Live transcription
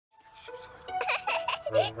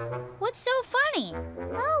What's so funny?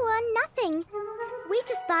 Oh, nothing. We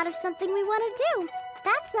just thought of something we want to do.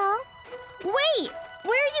 That's all. Wait,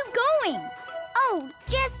 where are you going? Oh,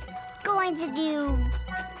 just going to do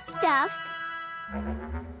stuff.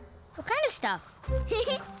 What kind of stuff?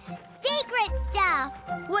 Secret stuff.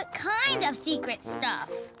 What kind of secret stuff?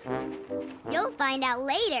 You'll find out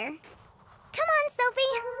later. Come on,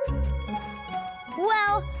 Sophie.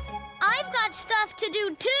 Well, I've got stuff to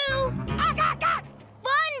do too.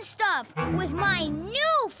 Fun stuff with my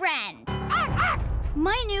new friend.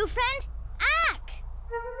 My new friend, Ack.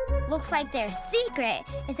 Looks like their secret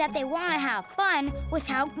is that they want to have fun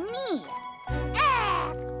without me.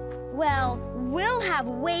 Ack! Well, we'll have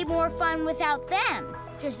way more fun without them.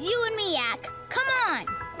 Just you and me, Ack. Come on.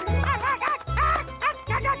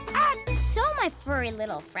 So, my furry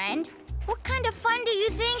little friend, what kind of fun do you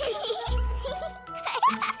think?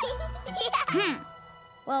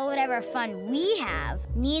 Well, whatever fun we have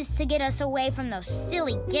needs to get us away from those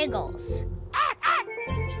silly giggles.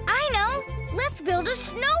 I know! Let's build a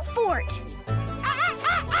snow fort!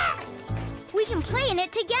 We can play in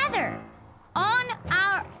it together, on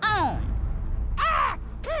our own.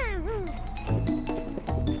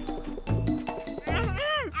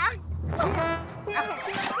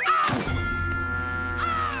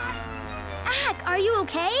 Ack, are you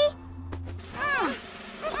okay?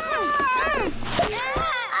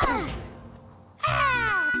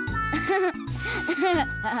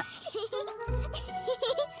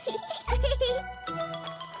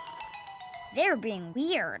 They're being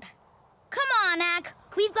weird. Come on, Ack.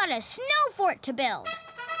 We've got a snow fort to build.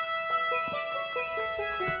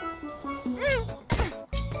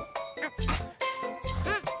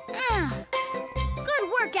 Good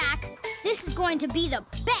work, Ack. This is going to be the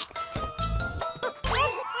best.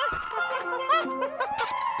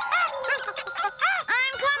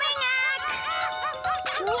 I'm coming, Ack.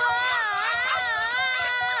 Whoa!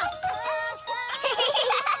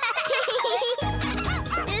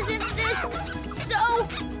 Isn't this so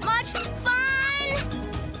much fun?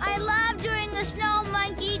 I love doing the snow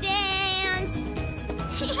monkey dance.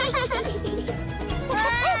 We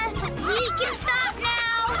can stop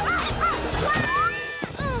now.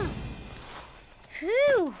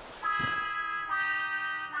 Phew.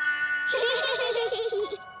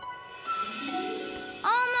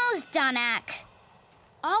 Almost done, Ack.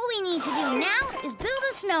 All we need to do now is build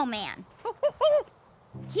a snowman.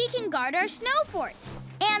 He can guard our snow fort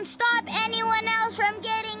and stop anyone else from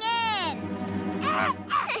getting in.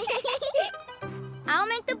 I'll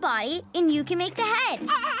make the body and you can make the head.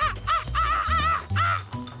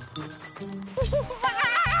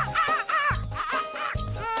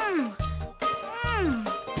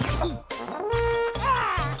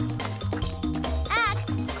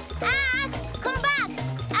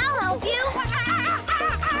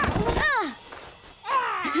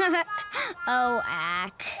 Oh,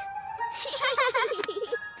 Ack.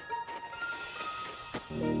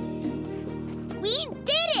 We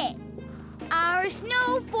did it! Our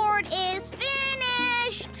snow fort is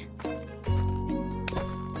finished!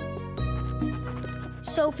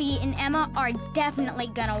 Sophie and Emma are definitely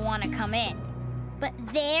gonna want to come in, but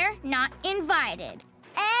they're not invited.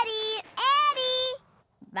 Eddie! Eddie!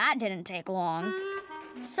 That didn't take long.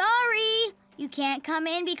 Sorry, you can't come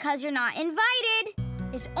in because you're not invited.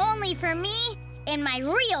 It's only for me and my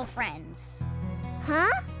real friends.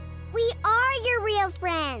 Huh? We are your real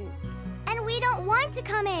friends. And we don't want to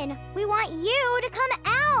come in. We want you to come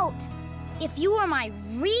out. If you were my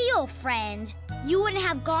real friend, you wouldn't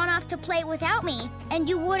have gone off to play without me, and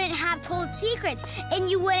you wouldn't have told secrets, and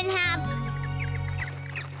you wouldn't have...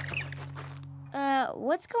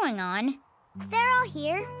 what's going on? They're all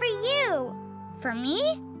here for you. For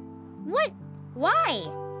me? What? Why?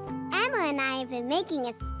 Emma and I have been making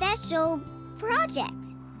a special project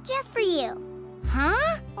just for you.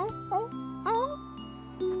 Huh?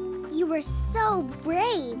 You were so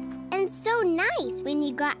brave and so nice when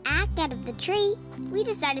you got Ack out of the tree. We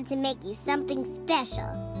decided to make you something special.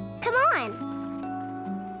 Come on.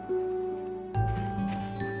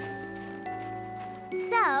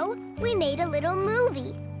 So, we made a little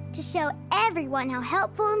movie to show everyone how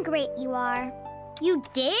helpful and great you are. You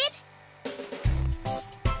did?